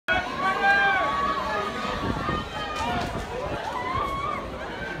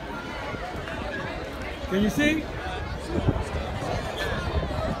Can you see?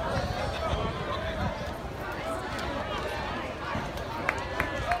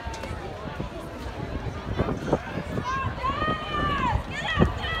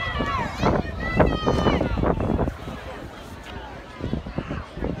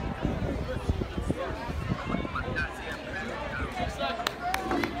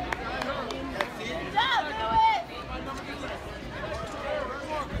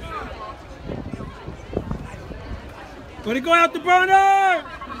 Way to go, Afterburners! Yeah,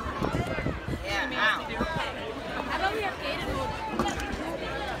 wow. I know we have Gator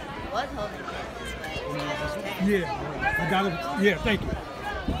Was holding it this way. Yeah, I got it. Yeah, thank you.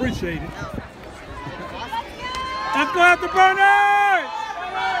 Appreciate it. Let's go, Afterburners!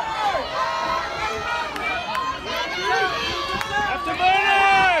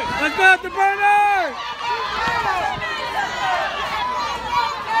 Afterburners! Let's go, Afterburners!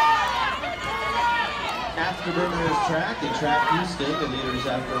 Afterburners track and track Houston, the leaders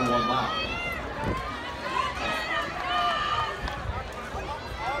after one lap.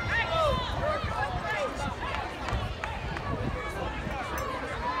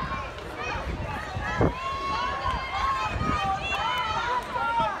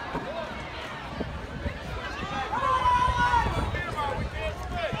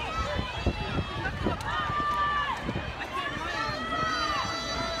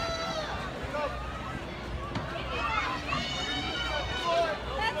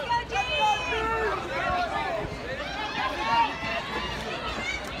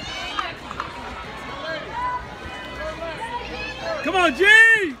 Come on, G! So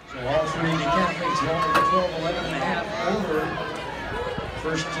all three mechanics going to 12:11.5 over.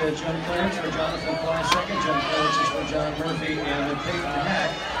 First jump clearance for Jonathan Ply, second jump clearance is for John Murphy and the Peyton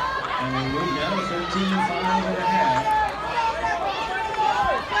Hack. And we move down to 13.5.5.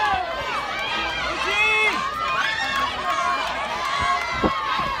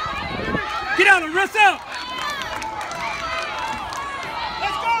 Get out, Larissa!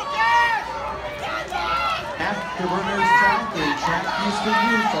 Afterburners track and track Houston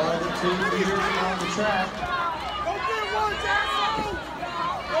Youth are the two leaders on the track. Go get one, Jasso!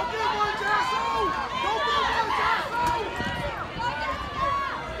 Go get one, Jasso! Go get one, Jasso!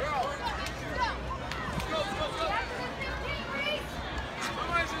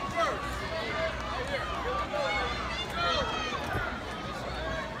 Somebody's in first. Right here.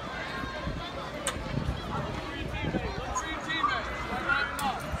 Three teammates. We're lining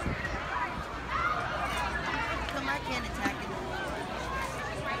up. Come I can't attack it.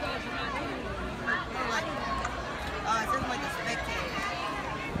 Oh, it sounds like a spectator.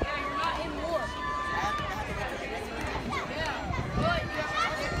 Yeah, you're not in war. I have to get to the next one. Yeah. But you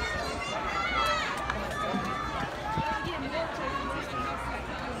have to get military.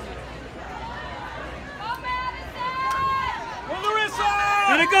 Go, Larissa!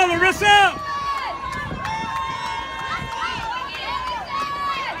 Let it go, Larissa!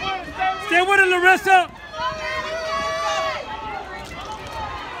 Stay with it, Larissa!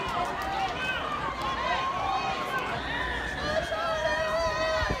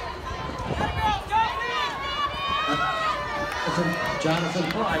 Jonathan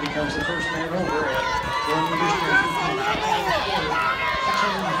Pry becomes the first man over at 644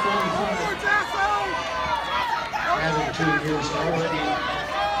 added to his already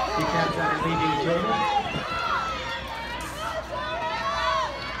decathlon leading total.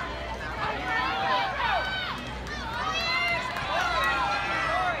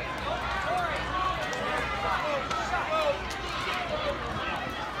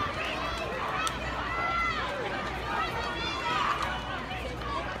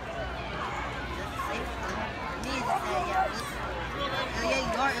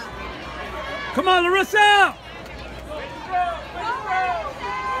 Come on, Larissa!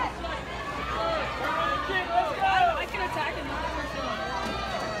 I can attack him.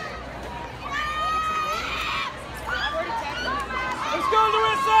 Let's go,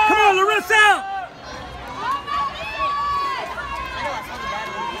 Larissa! Come on, Larissa!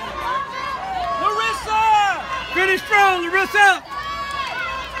 Larissa! Finish strong, Larissa!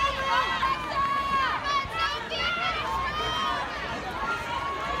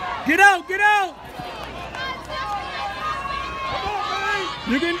 Get out, get out!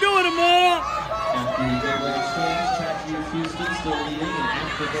 You can do it, Amor! After the midway exchange, track Houston still leading and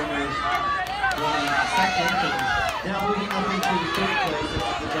Afterburners running second. And now moving up into the third place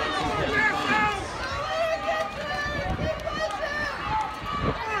at the Johnson County Finals.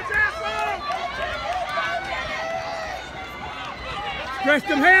 Stretch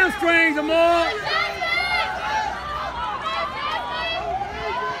them hamstrings, Amor!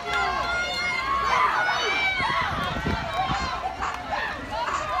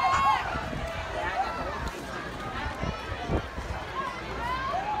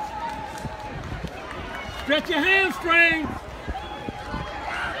 Stretch your hamstrings.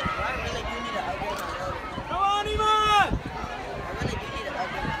 Come on, Iman.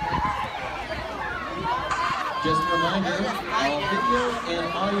 Just a reminder, all video and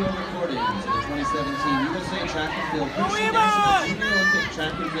audio recordings of the 2017 USA Track and Field National Junior-Olympic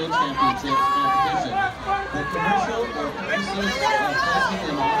Track and Field Championships competition. The commercial or purposes of placing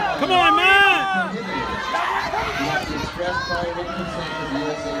them online Come on, man! prohibited. You have to express prior written consent of the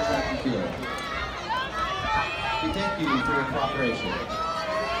USA Track and Field. We thank you for your cooperation.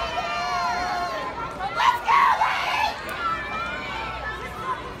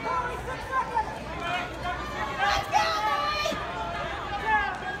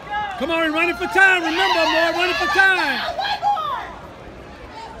 Come on, run it for time. Remember, more, run it for time.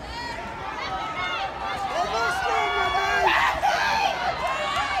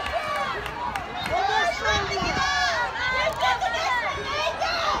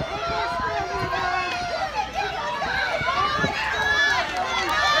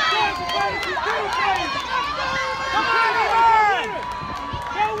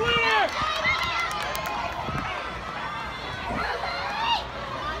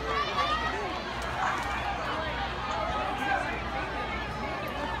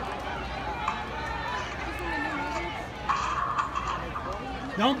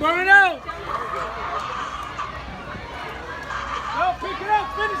 Don't burn it out. No, pick it up.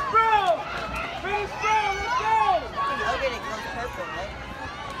 Finish strong. Finish strong. Let's go.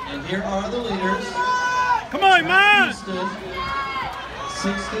 And here are the leaders. Come on, man. Houston,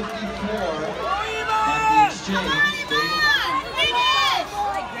 6:54 at the exchange.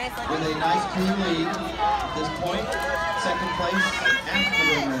 With a nice clean lead at this point. Second place,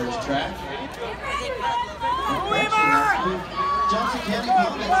 Afterburners track. Johnson County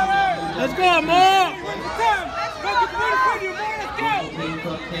Comets. Let's go, Mo.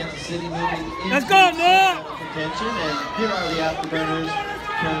 Kansas City moving into Let's go, Mo. contention, and here are the Afterburners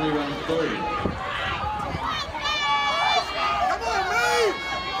currently running third. Come on, man!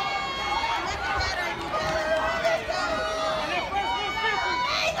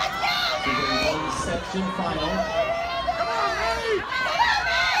 So the one section final. Come on, man!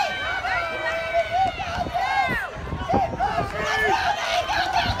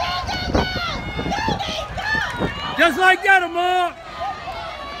 Just like that, Amar.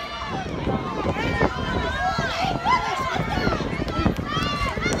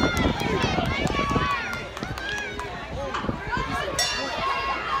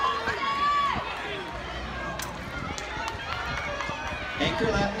 Anchor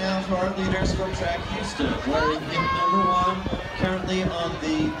lap now for our leaders from Track Houston, wearing hip number 1, currently on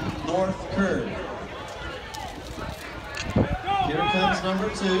the north curve. Here comes number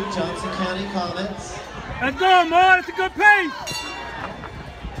 2, Johnson County Comets. Let's go, Amar. That's a good pace.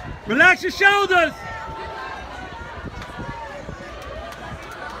 Relax your shoulders.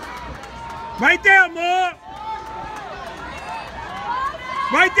 Right there, Amar.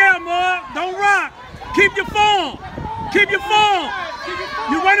 Right there, Amar. Don't rock. Keep your form. Keep your form.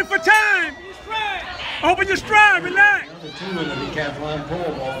 You're running for time. Open your stride. Relax. Number 2 in the decathlon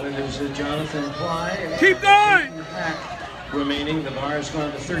pole vault is Jonathan Ply. Keep going. Remaining, the bar has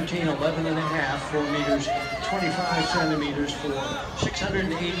gone to 13.11.5, 4 meters, 25 centimeters for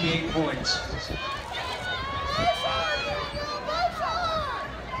 688 points.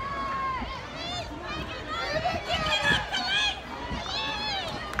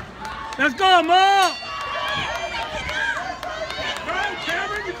 Let's go, Mo.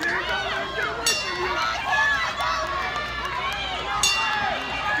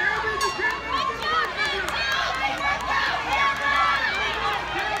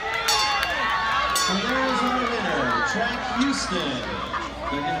 Track Houston.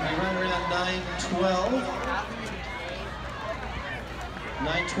 They're going to be running around 9:12.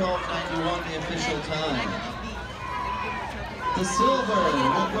 9:12.91 the official time. The silver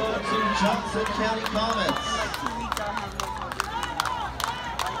will go to Johnson County Comets.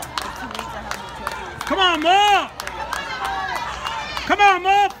 Come on, Mo. Come on,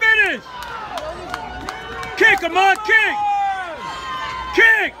 Mo. Finish. Kick, Mo. Kick.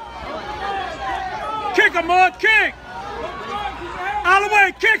 Kick. Kick him, Mark, kick! All the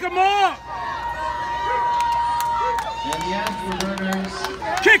way, kick him, Mark! And the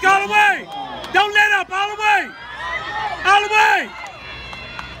Afterburners. Kick all the way! Don't let up, all the way! All the way!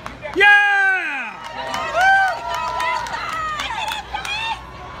 Yeah!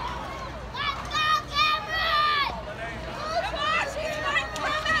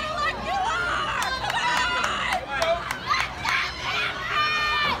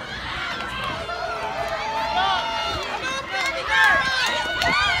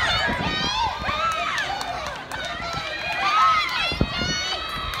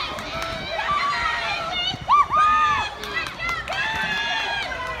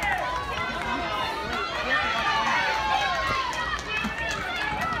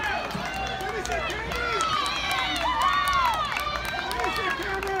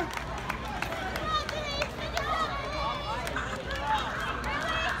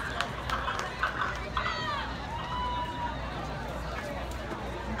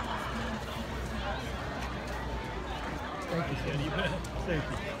 Thank you, sir. Thank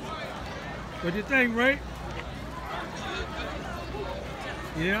you. What do you think, Ray?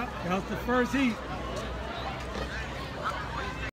 Yeah, that was the first heat.